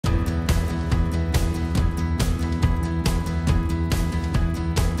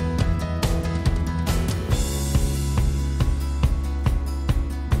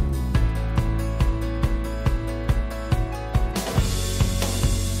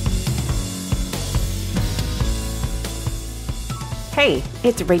Hey,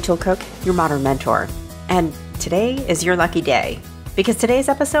 it's Rachel Cook, your modern mentor. And today is your lucky day, because today's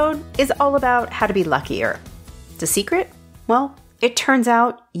episode is all about how to be luckier. The secret? Well, it turns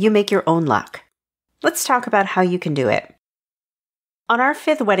out you make your own luck. Let's talk about how you can do it. On our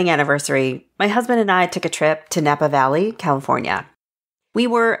 5th wedding anniversary, my husband and I took a trip to Napa Valley, California. We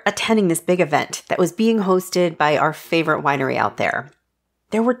were attending this big event that was being hosted by our favorite winery out there.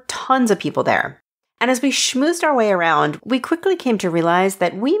 There were tons of people there. And as we schmoozed our way around, we quickly came to realize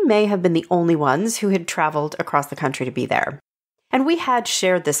that we may have been the only ones who had traveled across the country to be there. And we had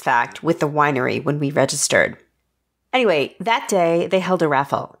shared this fact with the winery when we registered. Anyway, that day they held a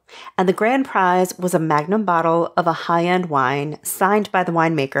raffle, and the grand prize was a magnum bottle of a high-end wine signed by the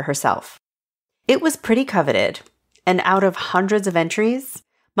winemaker herself. It was pretty coveted, and out of hundreds of entries,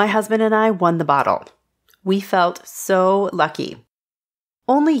 my husband and I won the bottle. We felt so lucky.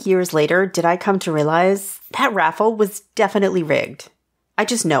 Only years later did I come to realize that raffle was definitely rigged. I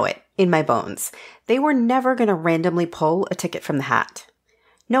just know it, in my bones. They were never going to randomly pull a ticket from the hat.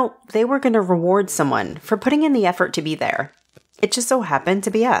 No, they were going to reward someone for putting in the effort to be there. It just so happened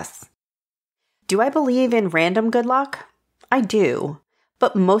to be us. Do I believe in random good luck? I do.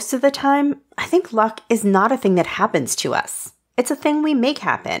 But most of the time, I think luck is not a thing that happens to us. It's a thing we make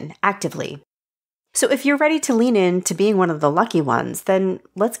happen, actively. So if you're ready to lean in to being one of the lucky ones, then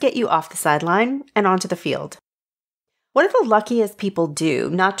let's get you off the sideline and onto the field. What do the luckiest people do,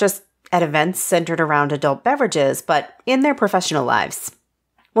 not just at events centered around adult beverages, but in their professional lives?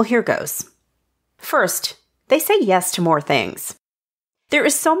 Well, here goes. First, they say yes to more things. There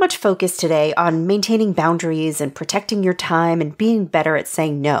is so much focus today on maintaining boundaries and protecting your time and being better at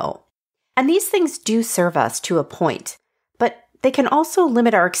saying no. And these things do serve us to a point, but they can also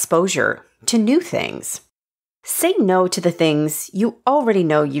limit our exposure to new things. Say no to the things you already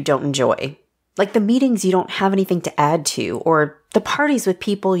know you don't enjoy, like the meetings you don't have anything to add to, or the parties with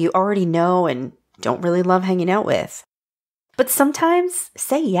people you already know and don't really love hanging out with. But sometimes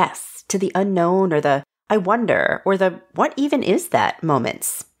say yes to the unknown or the I wonder or the what even is that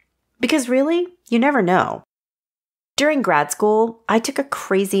moments. Because really, you never know. During grad school, I took a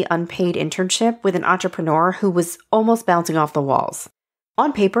crazy unpaid internship with an entrepreneur who was almost bouncing off the walls.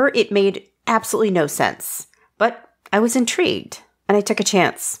 On paper, it made absolutely no sense, but I was intrigued and I took a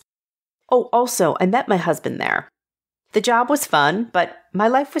chance. Oh, also, I met my husband there. The job was fun, but my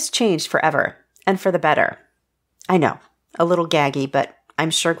life was changed forever and for the better. I know, a little gaggy, but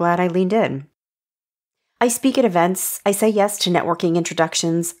I'm sure glad I leaned in. I speak at events, I say yes to networking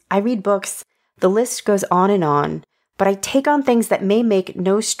introductions, I read books, the list goes on, but I take on things that may make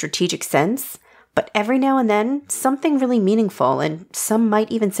no strategic sense. But every now and then, something really meaningful, and some might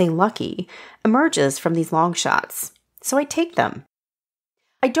even say lucky, emerges from these long shots. So I take them.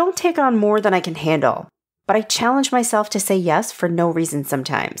 I don't take on more than I can handle, but I challenge myself to say yes for no reason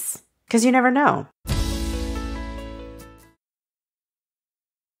sometimes. Because you never know.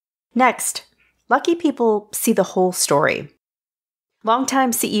 Next, lucky people see the whole story.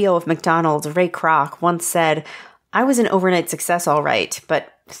 Longtime CEO of McDonald's, Ray Kroc, once said, "I was an overnight success all right, but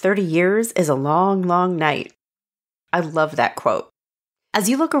 30 years is a long, long night." I love that quote. As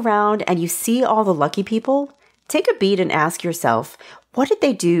you look around and you see all the lucky people, take a beat and ask yourself, what did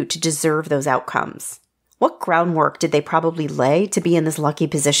they do to deserve those outcomes? What groundwork did they probably lay to be in this lucky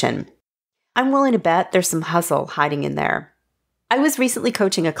position? I'm willing to bet there's some hustle hiding in there. I was recently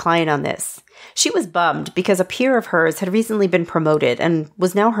coaching a client on this. She was bummed because a peer of hers had recently been promoted and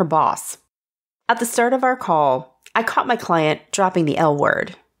was now her boss. At the start of our call, I caught my client dropping the L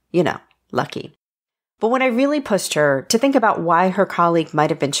word. You know, lucky. But when I really pushed her to think about why her colleague might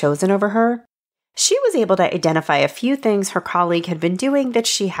have been chosen over her, she was able to identify a few things her colleague had been doing that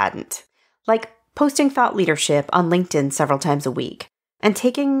she hadn't, like posting thought leadership on LinkedIn several times a week, and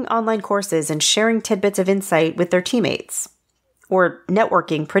taking online courses and sharing tidbits of insight with their teammates, or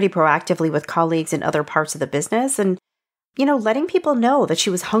networking pretty proactively with colleagues in other parts of the business and, letting people know that she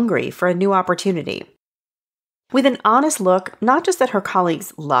was hungry for a new opportunity. With an honest look, not just at her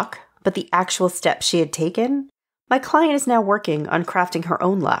colleague's luck, but the actual steps she had taken, my client is now working on crafting her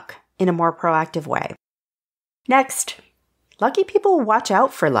own luck in a more proactive way. Next, lucky people watch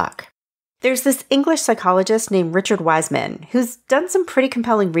out for luck. There's this English psychologist named Richard Wiseman who's done some pretty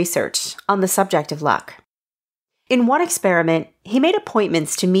compelling research on the subject of luck. In one experiment, he made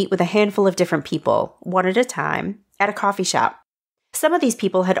appointments to meet with a handful of different people, one at a time, at a coffee shop. Some of these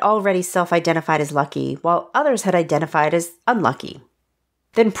people had already self-identified as lucky, while others had identified as unlucky.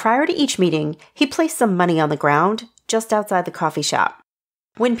 Then prior to each meeting, he placed some money on the ground just outside the coffee shop.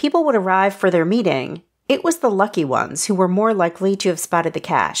 When people would arrive for their meeting, it was the lucky ones who were more likely to have spotted the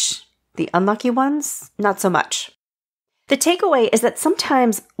cash. The unlucky ones, not so much. The takeaway is that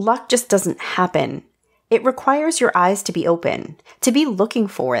sometimes luck just doesn't happen. It requires your eyes to be open, to be looking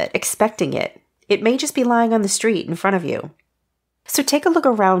for it, expecting it. It may just be lying on the street in front of you. So take a look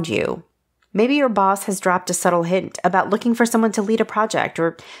around you. Maybe your boss has dropped a subtle hint about looking for someone to lead a project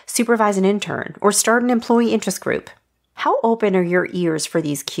or supervise an intern or start an employee interest group. How open are your ears for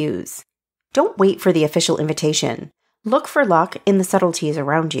these cues? Don't wait for the official invitation. Look for luck in the subtleties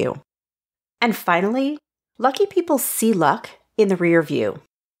around you. And finally, lucky people see luck in the rear view.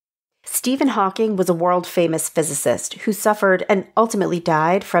 Stephen Hawking was a world-famous physicist who suffered and ultimately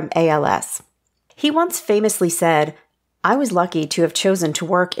died from ALS. He once famously said, "I was lucky to have chosen to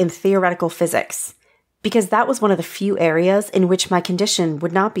work in theoretical physics, because that was one of the few areas in which my condition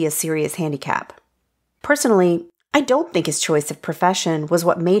would not be a serious handicap." Personally, I don't think his choice of profession was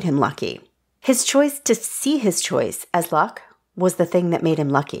what made him lucky. His choice to see his choice as luck was the thing that made him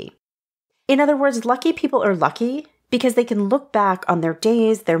lucky. In other words, lucky people are lucky because they can look back on their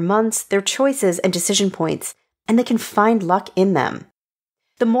days, their months, their choices and decision points, and they can find luck in them.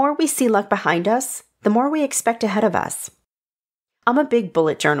 The more we see luck behind us, the more we expect ahead of us. I'm a big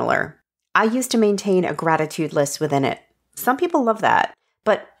bullet journaler. I used to maintain a gratitude list within it. Some people love that,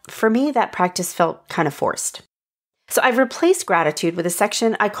 but for me, that practice felt kind of forced. So I've replaced gratitude with a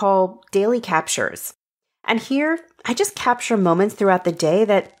section I call Daily Captures. And here, I just capture moments throughout the day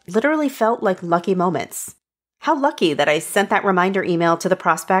that literally felt like lucky moments. How lucky that I sent that reminder email to the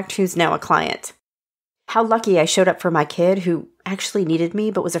prospect who's now a client. How lucky I showed up for my kid who actually needed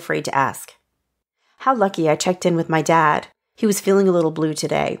me but was afraid to ask. How lucky I checked in with my dad. He was feeling a little blue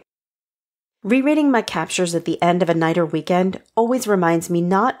today. Rereading my captures at the end of a night or weekend always reminds me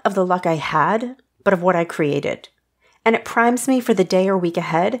not of the luck I had, but of what I created. And it primes me for the day or week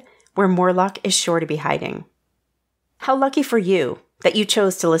ahead where more luck is sure to be hiding. How lucky for you that you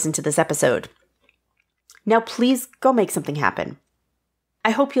chose to listen to this episode. Now please go make something happen.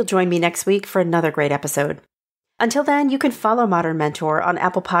 I hope you'll join me next week for another great episode. Until then, you can follow Modern Mentor on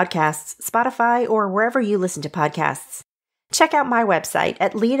Apple Podcasts, Spotify, or wherever you listen to podcasts. Check out my website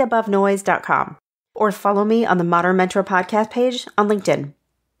at leadabovenoise.com or follow me on the Modern Mentor podcast page on LinkedIn.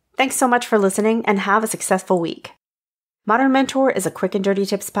 Thanks so much for listening and have a successful week. Modern Mentor is a quick and dirty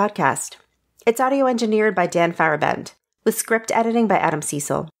tips podcast. It's audio engineered by Dan Farabend with script editing by Adam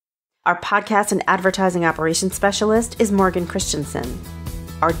Cecil. Our podcast and advertising operations specialist is Morgan Christensen.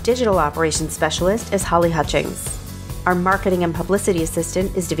 Our digital operations specialist is Holly Hutchings. Our marketing and publicity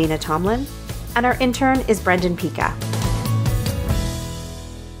assistant is Davina Tomlin. And our intern is Brendan Pika.